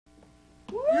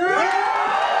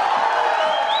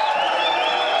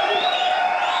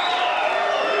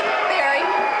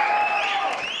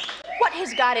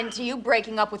got into you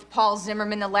breaking up with Paul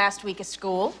Zimmerman the last week of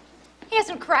school. He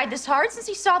hasn't cried this hard since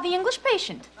he saw the English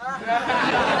patient.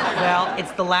 Well,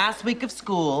 it's the last week of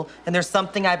school, and there's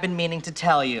something I've been meaning to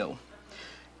tell you.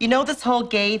 You know this whole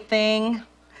gay thing?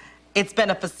 It's been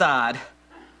a facade.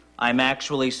 I'm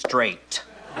actually straight.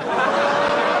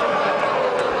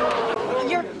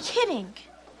 You're kidding.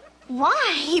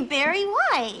 Why, Barry?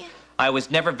 Why? I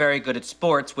was never very good at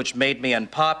sports, which made me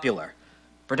unpopular.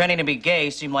 Pretending to be gay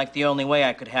seemed like the only way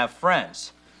I could have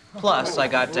friends. Plus, I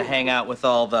got to hang out with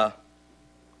all the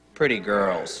pretty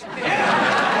girls. But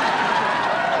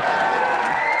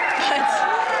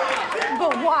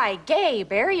why gay,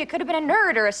 Barry? You could have been a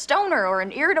nerd or a stoner or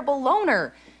an irritable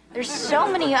loner. There's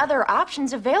so many other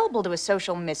options available to a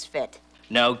social misfit.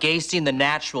 No, gay seemed the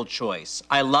natural choice.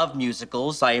 I love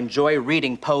musicals. I enjoy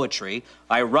reading poetry.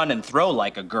 I run and throw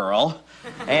like a girl.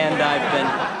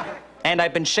 And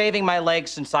I've been shaving my legs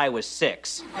since I was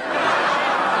 6.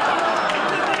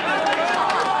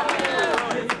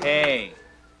 Hey,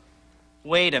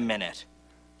 wait a minute.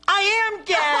 I am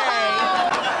gay!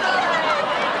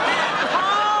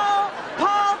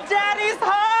 Paul, Daddy's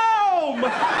home!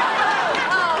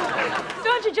 Oh,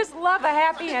 don't you just love a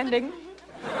happy ending?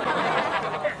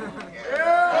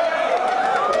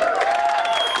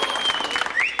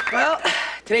 Well,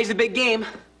 today's the big game.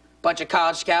 Bunch of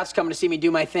college scouts coming to see me do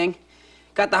my thing.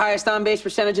 Got the highest on-base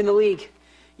percentage in the league.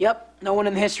 Yep, no one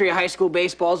in the history of high school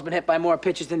baseball has been hit by more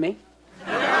pitches than me.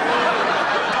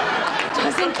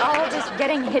 Doesn't all this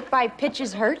getting hit by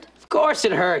pitches hurt? Of course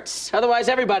it hurts. Otherwise,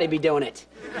 everybody'd be doing it.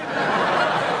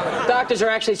 Doctors are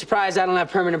actually surprised I don't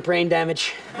have permanent brain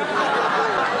damage.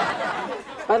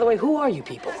 By the way, who are you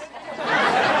people?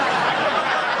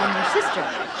 I'm your sister.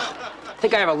 I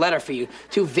think I have a letter for you.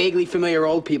 2 vaguely familiar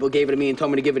old people gave it to me and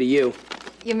told me to give it to you.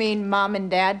 You mean Mom and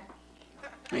Dad?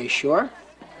 Are you sure?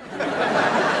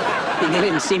 I mean, they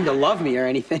didn't seem to love me or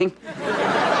anything.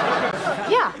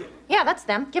 Yeah, that's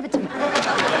them. Give it to me.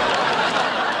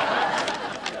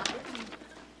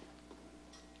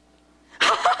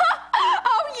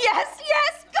 Oh, yes,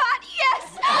 God,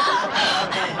 yes!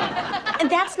 And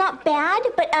that's not bad,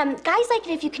 but guys like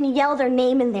it if you can yell their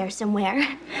name in there somewhere.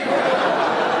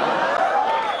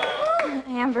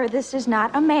 Amber, this is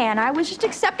not a man. I was just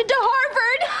accepted to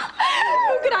Harvard.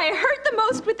 Who could I hurt the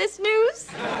most with this news?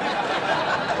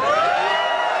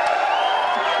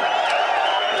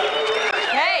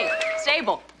 Hey,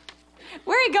 Sable.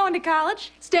 Where are you going to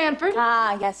college? Stanford.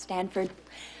 Ah, yes, Stanford.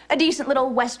 A decent little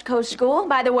West Coast school.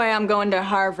 By the way, I'm going to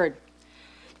Harvard.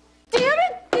 Damn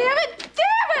it!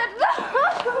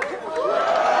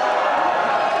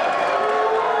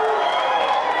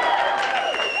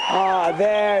 Oh,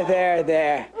 there.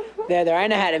 I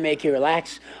know how to make you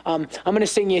relax. I'm gonna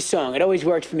sing you a song. It always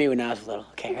worked for me when I was little.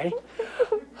 Okay, ready?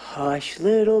 Hush,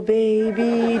 little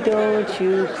baby, don't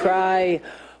you cry.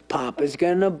 Papa's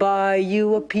gonna buy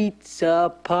you a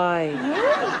pizza pie.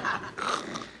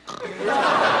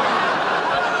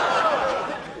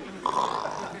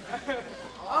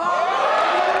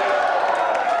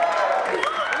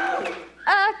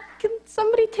 Can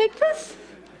somebody take this?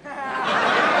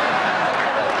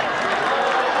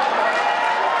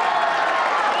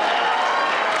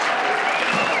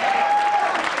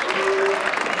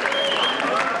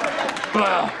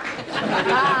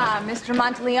 Mr.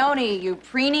 Monteleone, you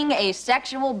preening,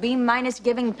 asexual, B-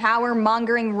 giving,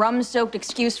 power-mongering, rum-soaked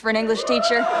excuse for an English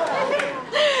teacher.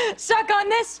 Suck on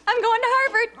this. I'm going to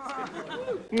Harvard.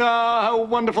 Ah, how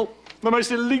wonderful. The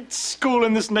most elite school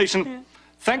in this nation.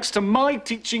 Thanks to my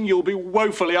teaching, you'll be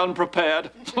woefully unprepared.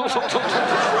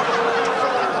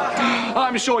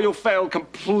 I'm sure you'll fail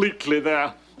completely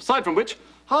there. Aside from which,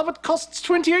 Harvard costs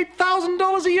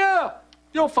 $28,000 a year.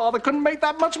 Your father couldn't make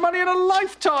that much money in a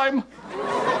lifetime.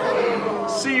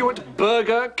 See you at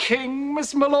Burger King,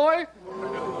 Miss Malloy.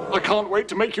 I can't wait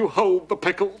to make you hold the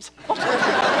pickles.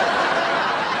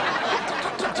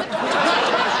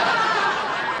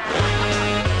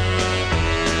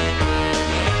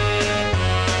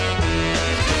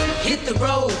 Hit the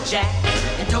road, Jack,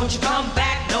 and don't you come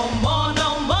back no more,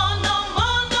 no more, no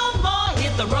more, no more.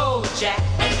 Hit the road, Jack,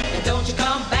 and don't you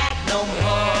come back no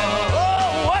more.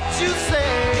 Oh, what you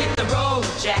say? Hit the road,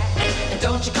 Jack, and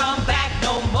don't you come back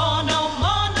no more, no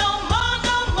more, no more,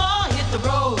 no more. Hit the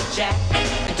road, Jack,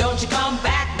 and don't you come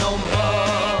back no more.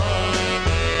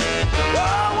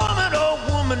 Oh,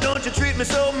 woman, don't you treat me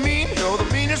so mean. You're the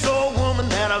meanest old woman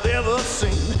that I've ever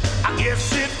seen. I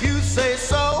guess if you say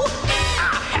so,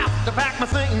 to pack my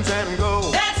things and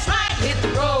go. That's right, hit the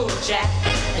road, Jack,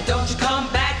 and don't you come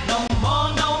back no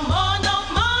more, no more, no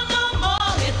more, no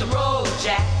more. Hit the road,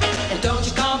 Jack, and don't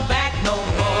you come back no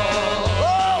more.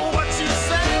 Oh, what you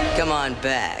say? Come on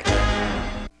back.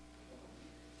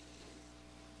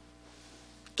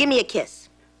 Give me a kiss.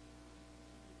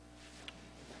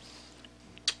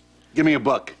 Give me a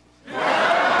buck.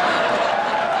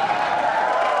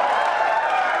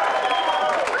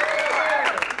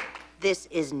 This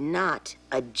is not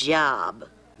a job.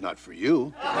 Not for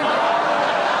you.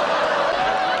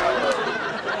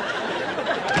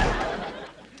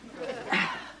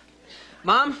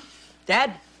 Mom,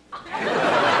 Dad,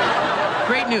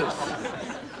 great news.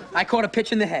 I caught a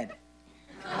pitch in the head.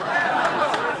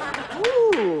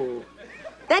 Ooh,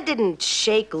 that didn't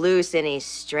shake loose any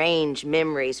strange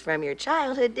memories from your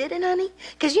childhood, did it, honey?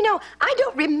 Because, you know, I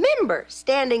don't remember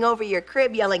standing over your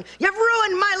crib yelling, "You've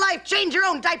ruined my life! Change your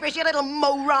own diapers, you little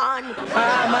moron!"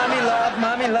 Ah,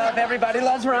 mommy love, everybody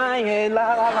loves Ryan.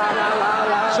 La, la, la, la, la,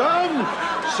 la.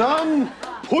 Son,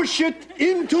 push it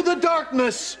into the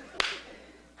darkness.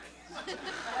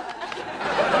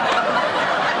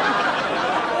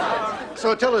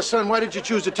 So tell us, son, why did you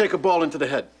choose to take a ball into the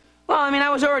head? Well, I mean, I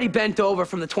was already bent over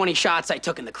from the 20 shots I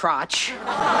took in the crotch.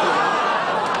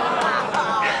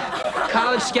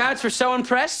 College scouts were so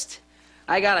impressed,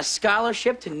 I got a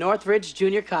scholarship to Northridge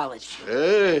Junior College.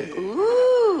 Hey.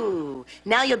 Ooh,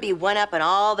 now you'll be one up on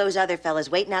all those other fellas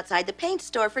waiting outside the paint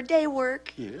store for day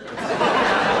work. Yeah.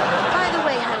 By the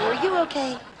way, honey, are you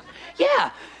okay?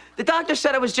 Yeah, the doctor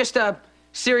said it was just a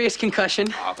serious concussion.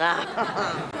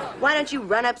 Why don't you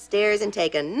run upstairs and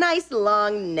take a nice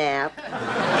long nap?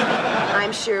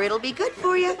 I'm sure it'll be good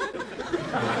for you.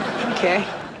 Okay.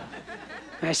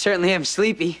 I certainly am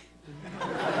sleepy.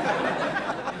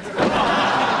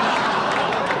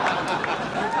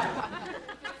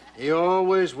 He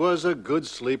always was a good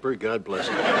sleeper, God bless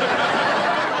him.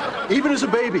 Even as a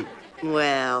baby.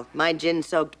 Well, my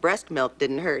gin-soaked breast milk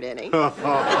didn't hurt any.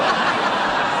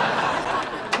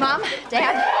 Mom,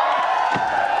 Dad.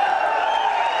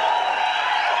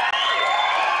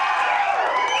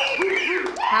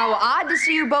 How odd to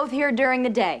see you both here during the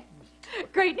day.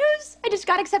 Great news. I just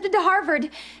got accepted to Harvard,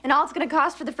 and all it's going to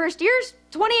cost for the first year is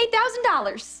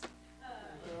 $28,000.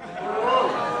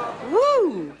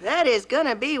 Woo! That is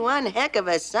gonna be one heck of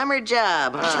a summer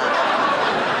job, huh?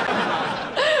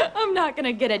 I'm not going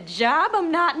to get a job.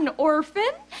 I'm not an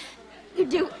orphan. You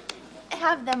do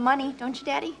have the money, don't you,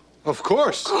 Daddy? Of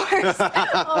course. Of course.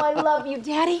 Oh, I love you,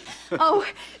 Daddy. Oh,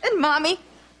 and Mommy.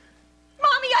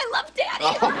 Mommy, I love Daddy.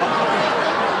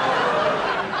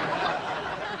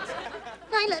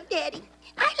 I love Daddy.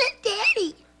 I love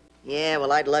Daddy. Yeah,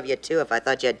 well, I'd love you too if I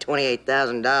thought you had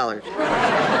 $28,000.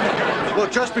 Well,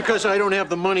 just because I don't have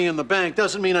the money in the bank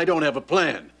doesn't mean I don't have a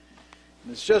plan.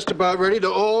 It's just about ready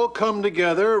to all come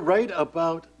together right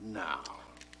about now.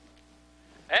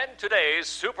 And today's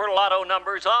Super Lotto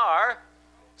numbers are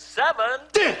 7.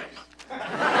 Damn!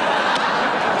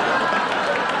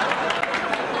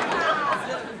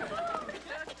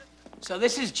 So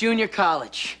this is junior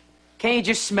college. Can't you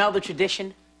just smell the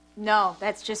tradition? No,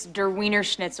 that's just Der Wiener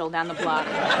Schnitzel down the block.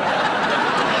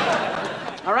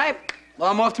 All right.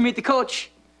 Well, I'm off to meet the coach.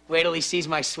 Wait till he sees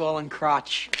my swollen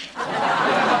crotch.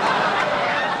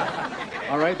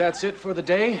 All right, that's it for the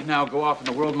day. Now go off in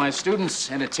the world, my students,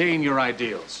 and attain your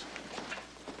ideals.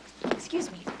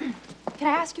 Excuse me. Can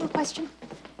I ask you a question?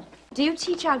 Do you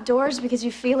teach outdoors because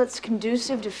you feel it's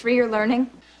conducive to freer learning?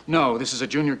 No, this is a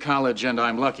junior college, and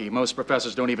I'm lucky. Most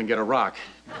professors don't even get a rock.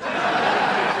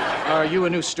 Are you a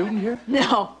new student here?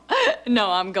 No.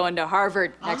 No, I'm going to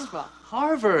Harvard next fall.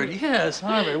 Harvard, yes,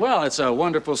 Harvard. Well, it's a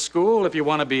wonderful school if you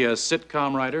want to be a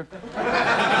sitcom writer.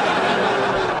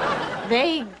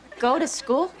 They go to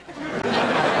school?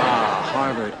 Ah,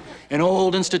 Harvard. An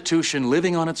old institution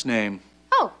living on its name.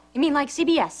 Oh, you mean like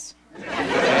CBS?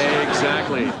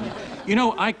 Exactly. You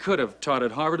know, I could have taught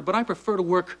at Harvard, but I prefer to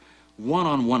work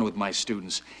one-on-one with my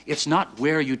students. It's not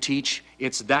where you teach,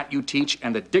 it's that you teach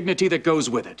and the dignity that goes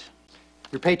with it.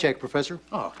 Your paycheck, Professor?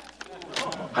 Oh.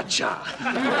 Hacha.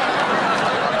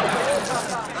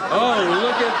 Oh,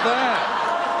 look at that.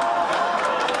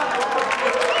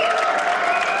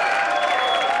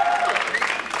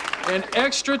 An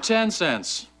extra 10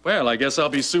 cents. Well, I guess I'll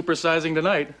be supersizing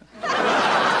tonight.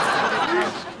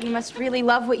 You must really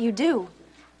love what you do.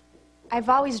 I've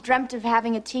always dreamt of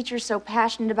having a teacher so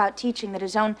passionate about teaching that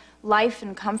his own life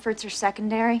and comforts are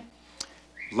secondary.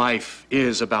 Life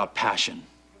is about passion,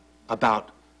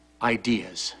 about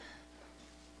ideas.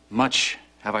 Much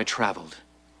have I traveled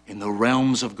in the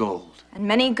realms of gold. And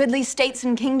many goodly states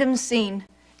and kingdoms seen.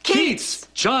 Keats!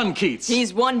 John Keats.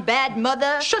 He's one bad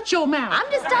mother. Shut your mouth.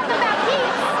 I'm just talking about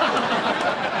Keats.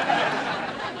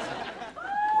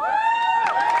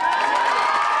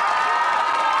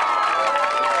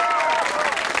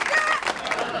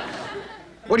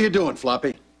 What are you doing,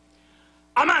 Floppy?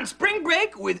 I'm on spring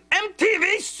break with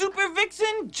MTV Super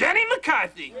Vixen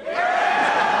McCarthy.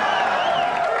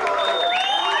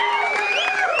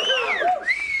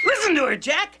 Listen to her,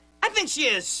 Jack. I think she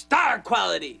has star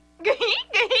quality.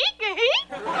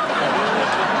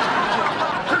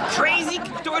 Her crazy,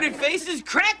 contorted faces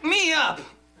crack me up.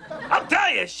 I'll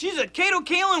tell you, she's a Kato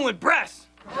Kalin with breasts.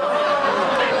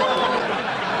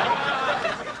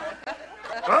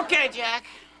 Okay, Jack.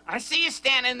 I see you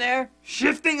standing there,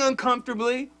 shifting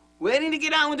uncomfortably, waiting to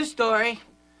get on with the story.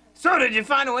 So, did you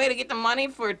find a way to get the money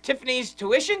for Tiffany's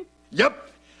tuition?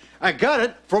 Yep. I got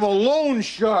it from a loan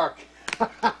shark.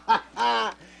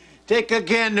 Take a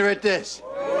gander at this.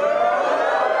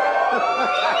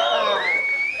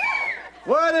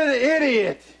 What an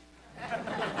idiot.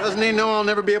 Doesn't he know I'll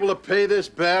never be able to pay this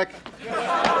back?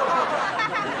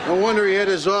 No wonder he had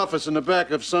his office in the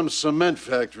back of some cement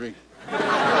factory.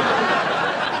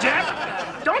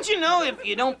 Jack, don't you know if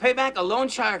you don't pay back a loan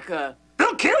shark,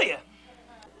 they'll kill you?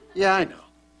 Yeah, I know.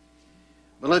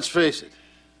 But let's face it,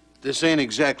 this ain't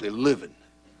exactly living.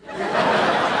 Jack,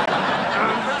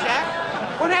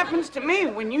 what happens to me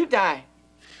when you die?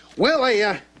 Well,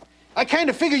 I kind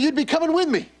of figured you'd be coming with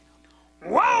me. Whoa,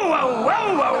 whoa,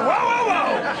 whoa, whoa, whoa, whoa,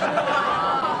 whoa!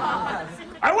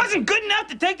 I wasn't good enough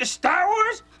to take the Star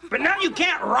Wars, but now you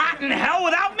can't rot in hell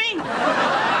without me?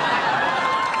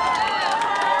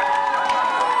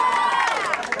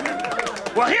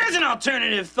 Well, here's an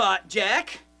alternative thought,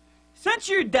 Jack. Since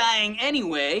you're dying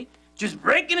anyway, just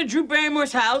break into Drew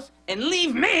Barrymore's house and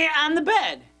leave me on the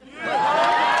bed.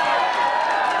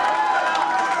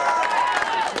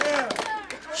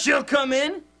 She'll come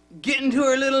in, get into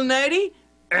her little nightie,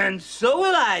 and so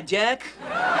will I, Jack. So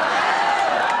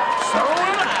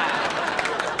will I.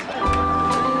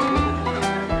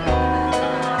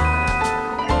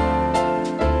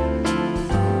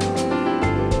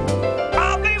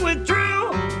 I'll be with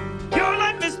Drew. Your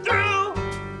life is through.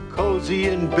 Cozy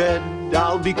in bed,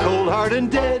 I'll be cold-hearted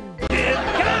and dead. Give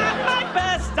God my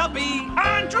best, I'll be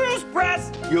on Drew's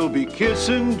breast. You'll be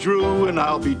kissing Drew and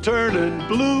I'll be turning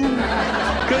blue.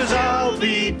 'Cause I'll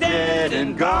be dead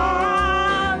and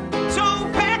gone. So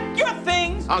pack your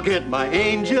things. I'll get my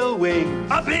angel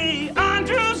wings. I'll be on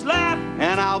Drew's lap.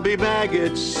 And I'll be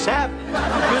maggot sap.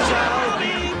 'Cause I'll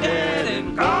be dead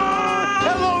and gone.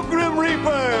 Hello, Grim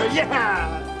Reaper. Yeah.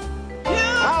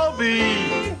 I'll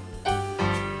be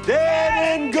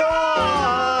dead and gone.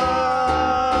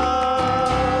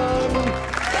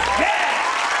 Yeah.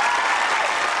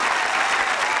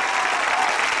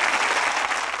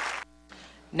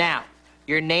 Now,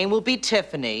 your name will be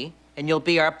Tiffany, and you'll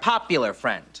be our popular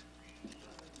friend.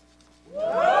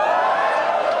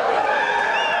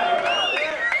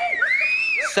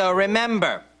 So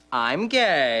remember, I'm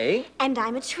gay. And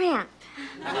I'm a tramp.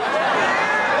 Guys,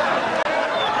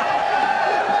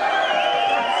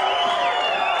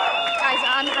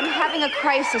 I'm having a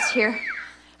crisis here.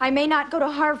 I may not go to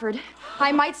Harvard.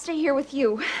 I might stay here with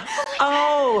you.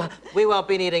 Oh, we won't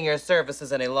be needing your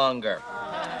services any longer.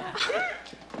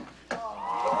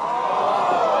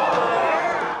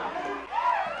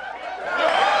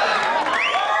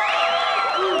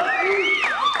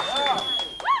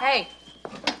 Hey,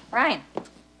 Ryan,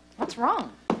 what's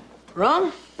wrong?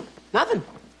 Wrong? Nothing.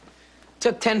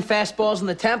 Took 10 fastballs in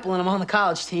the temple and I'm on the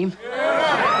college team.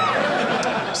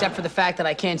 Except for the fact that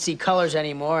I can't see colors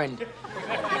anymore and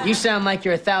you sound like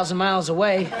you're 1,000 miles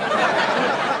away.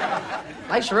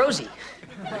 Life's rosy.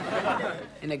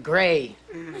 In a gray,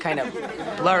 kind of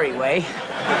blurry way.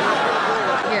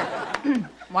 Here,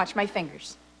 watch my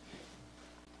fingers.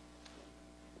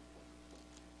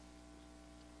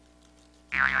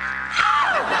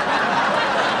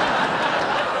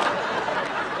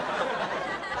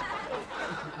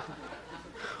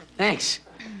 Thanks.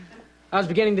 I was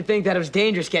beginning to think that it was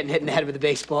dangerous getting hit in the head with a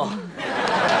baseball.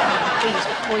 Please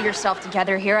pull yourself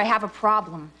together here. I have a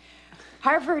problem.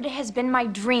 Harvard has been my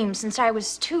dream since I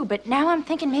was 2, but now I'm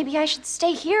thinking maybe I should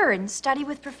stay here and study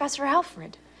with Professor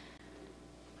Alfred.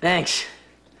 Thanks.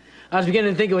 I was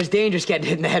beginning to think it was dangerous getting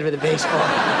hit in the head with a baseball.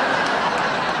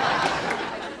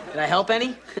 Did I help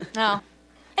any? No,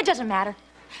 it doesn't matter.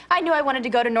 I knew I wanted to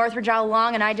go to Northridge all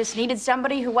along, and I just needed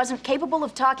somebody who wasn't capable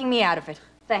of talking me out of it.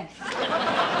 Thanks.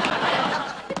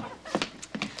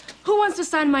 Who wants to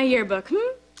sign my yearbook,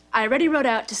 I already wrote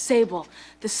out to Sable,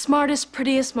 the smartest,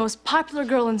 prettiest, most popular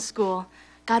girl in school.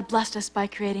 God blessed us by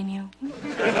creating you.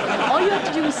 All you have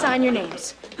to do is sign your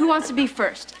names. Who wants to be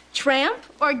first, tramp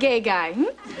or gay guy?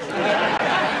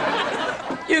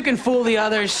 You can fool the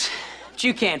others, but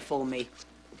you can't fool me.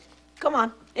 Come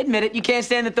on, admit it. You can't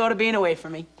stand the thought of being away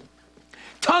from me.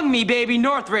 Tongue me, baby,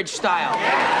 Northridge style.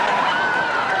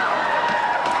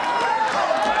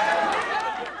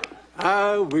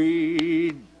 Are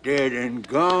we dead and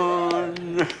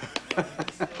gone.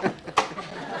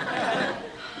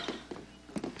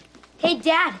 Hey,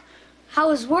 Dad, how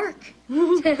was work?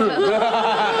 Come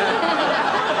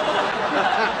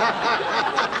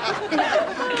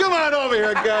on over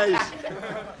here, guys.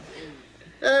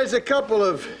 There's a couple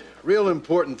of real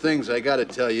important things I gotta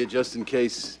tell you, just in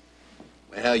case,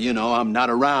 well, you know, I'm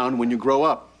not around when you grow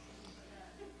up.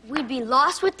 We'd be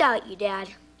lost without you, Dad.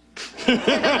 So,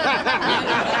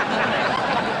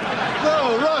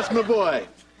 Ross, my boy,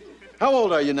 how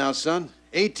old are you now, son?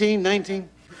 18, 19?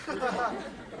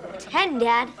 10,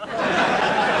 Dad.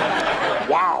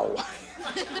 Wow.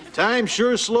 Time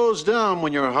sure slows down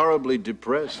when you're horribly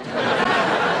depressed.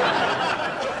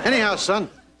 Anyhow, son,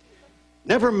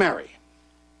 never marry.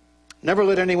 Never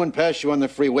let anyone pass you on the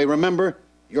freeway. Remember,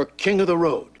 you're king of the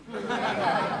road.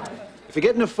 If you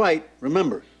get in a fight,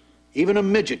 remember, even a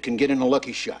midget can get in a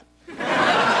lucky shot.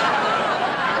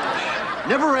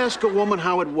 Never ask a woman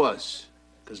how it was,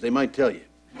 because they might tell you.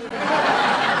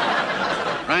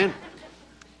 Ryan,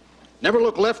 never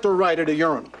look left or right at a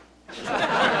urinal.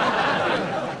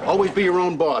 Always be your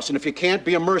own boss, and if you can't,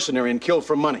 be a mercenary and kill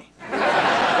for money.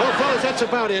 Well, fellas, that's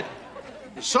about it.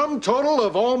 The sum total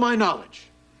of all my knowledge.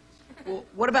 Well,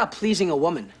 what about pleasing a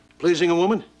woman? Pleasing a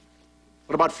woman?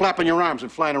 What about flapping your arms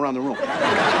and flying around the room?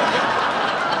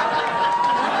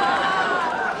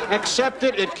 Accept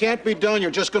it. It can't be done.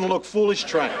 You're just going to look foolish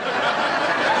trying.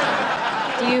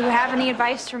 Do you have any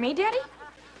advice for me, Daddy?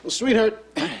 Well, sweetheart,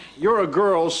 you're a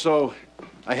girl, so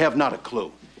I have not a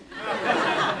clue.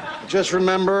 Just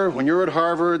remember, when you're at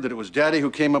Harvard, that it was Daddy who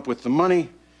came up with the money,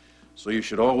 so you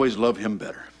should always love him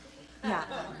better. Yeah.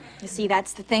 You see,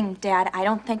 that's the thing, Dad. I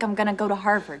don't think I'm gonna go to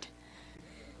Harvard.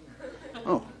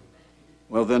 Oh.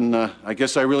 Well, then, I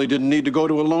guess I really didn't need to go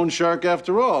to a loan shark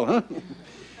after all, huh?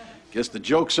 Guess the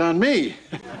joke's on me.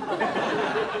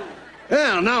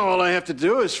 Well, now all I have to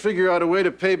do is figure out a way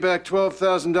to pay back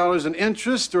 $12,000 in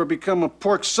interest or become a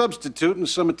pork substitute in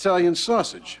some Italian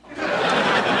sausage.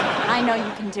 I know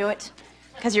you can do it,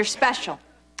 because you're special,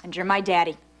 and you're my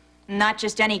daddy. Not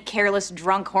just any careless,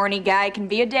 drunk, horny guy can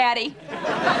be a daddy.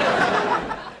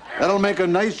 That'll make a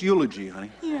nice eulogy,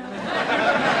 honey. Yeah.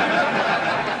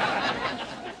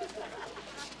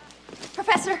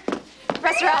 Professor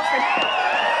Alfred.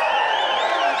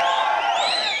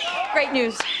 Great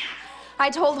news. I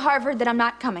told Harvard that I'm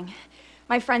not coming.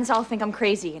 My friends all think I'm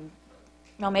crazy, and,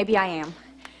 well, maybe I am.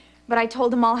 But I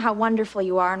told them all how wonderful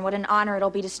you are and what an honor it'll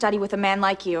be to study with a man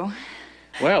like you.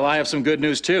 Well, I have some good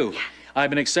news, too. I've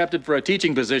been accepted for a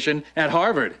teaching position at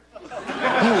Harvard.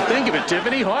 Oh, think of it,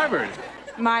 Tiffany, Harvard.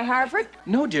 My Harvard?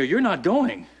 No, dear, you're not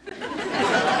going.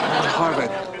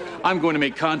 Harvard. I'm going to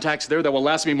make contacts there that will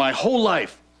last me my whole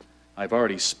life. I've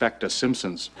already spec'd a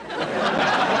Simpsons.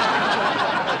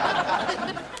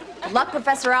 Good luck,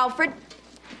 Professor Alfred.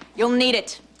 You'll need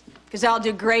it. Because I'll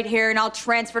do great here, and I'll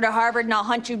transfer to Harvard, and I'll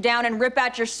hunt you down and rip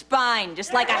out your spine,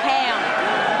 just like a ham.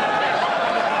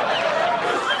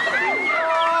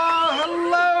 Oh,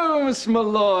 hello, Miss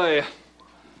Malloy.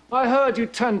 I heard you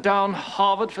turned down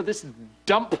Harvard for this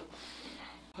dump.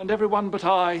 And everyone but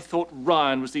I thought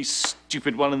Ryan was the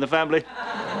stupid one in the family.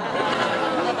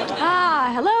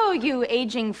 Ah, hello, you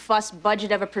aging fuss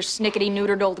budget of a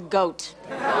persnickety-neutered old goat.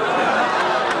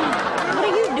 What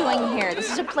are you doing here?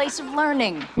 This is a place of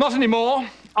learning. Not anymore.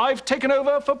 I've taken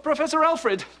over for Professor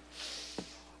Alfred.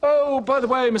 Oh, by the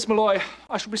way, Miss Malloy,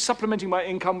 I shall be supplementing my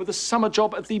income with a summer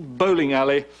job at the bowling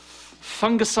alley,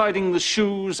 fungiciding the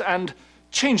shoes and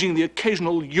changing the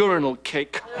occasional urinal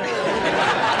cake.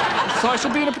 So I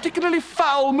shall be in a particularly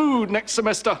foul mood next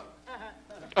semester.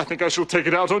 I think I shall take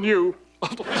it out on you.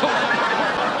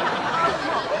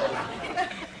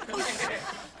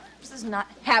 This is not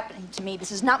happening to me.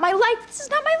 This is not my life. This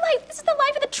is not my life. This is the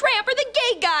life of the tramp or the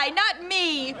gay guy, not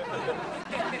me.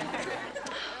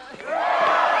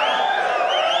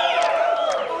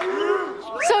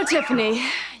 So, Tiffany,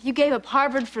 you gave up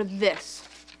Harvard for this.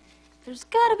 There's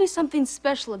gotta be something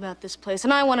special about this place,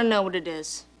 and I want to know what it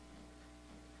is.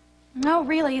 No,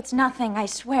 really, it's nothing, I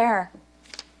swear.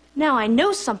 Now I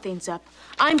know something's up.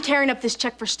 I'm tearing up this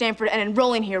check for Stanford and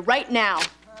enrolling here right now.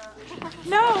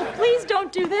 No, please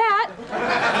don't do that.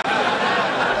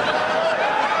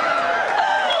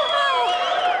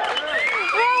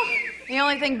 Well, the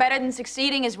only thing better than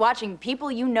succeeding is watching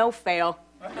people you know fail.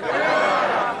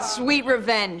 Sweet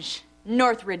revenge,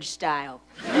 Northridge style.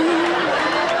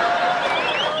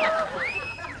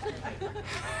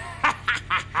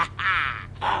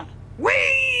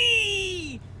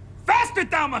 Whee! Faster,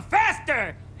 Thelma,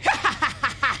 faster!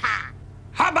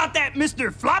 How about that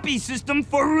Mr. Floppy system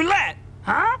for roulette,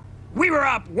 huh? We were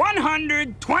up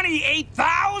 128,000.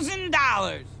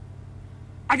 $128,000.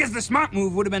 I guess the smart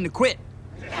move would have been to quit.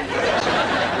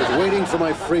 I was waiting for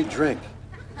my free drink.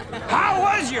 How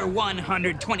was your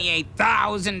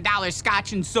 $128,000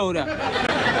 scotch and soda?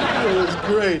 It was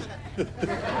great.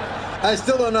 I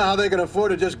still don't know how they can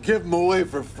afford to just give them away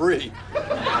for free.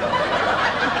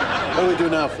 What do we do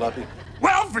now, Floppy?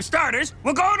 Well, for starters,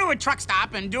 we'll go to a truck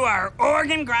stop and do our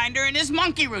organ grinder and his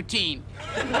monkey routine.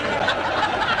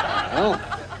 Well,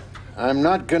 I'm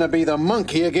not gonna be the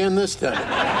monkey again this time.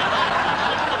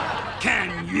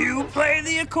 Can you play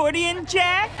the accordion,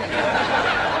 Jack?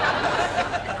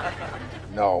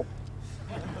 No.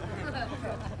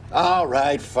 All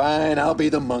right, fine, I'll be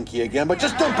the monkey again, but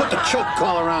just don't put the choke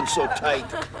collar on so tight.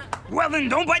 Well, then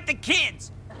don't bite the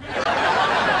kids.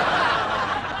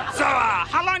 So,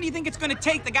 how long do you think it's gonna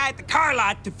take the guy at the car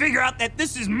lot to figure out that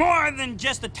this is more than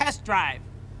just a test drive?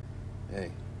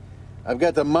 Hey, I've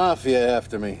got the mafia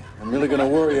after me. I'm really gonna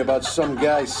worry about some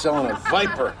guy selling a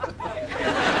Viper.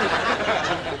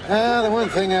 The one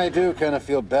thing I do kind of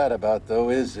feel bad about, though,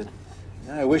 is that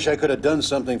I wish I could have done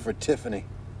something for Tiffany.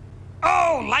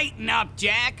 Oh, lighten up,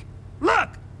 Jack. Look,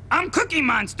 I'm Cookie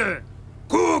Monster.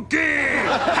 Cookie!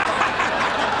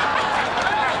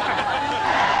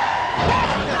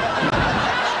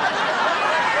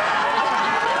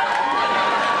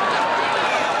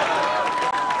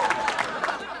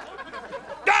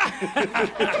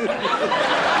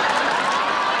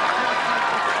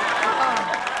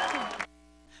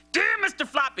 Dear Mr.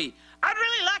 Floppy, I'd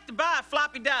really like to buy a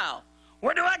floppy doll.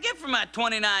 What do I get for my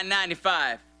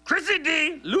 $29.95? Chrissy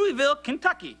D, Louisville,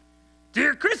 Kentucky.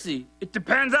 Dear Chrissy, it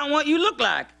depends on what you look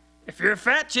like. If you're a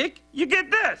fat chick, you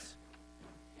get this.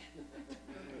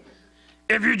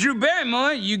 If you're Drew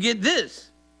Barrymore, you get this.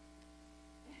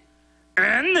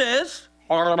 And this.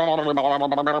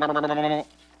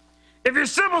 If you're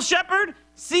Sybil Shepherd,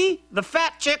 see the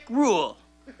fat chick rule.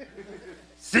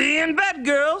 See you in bed,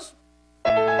 girls.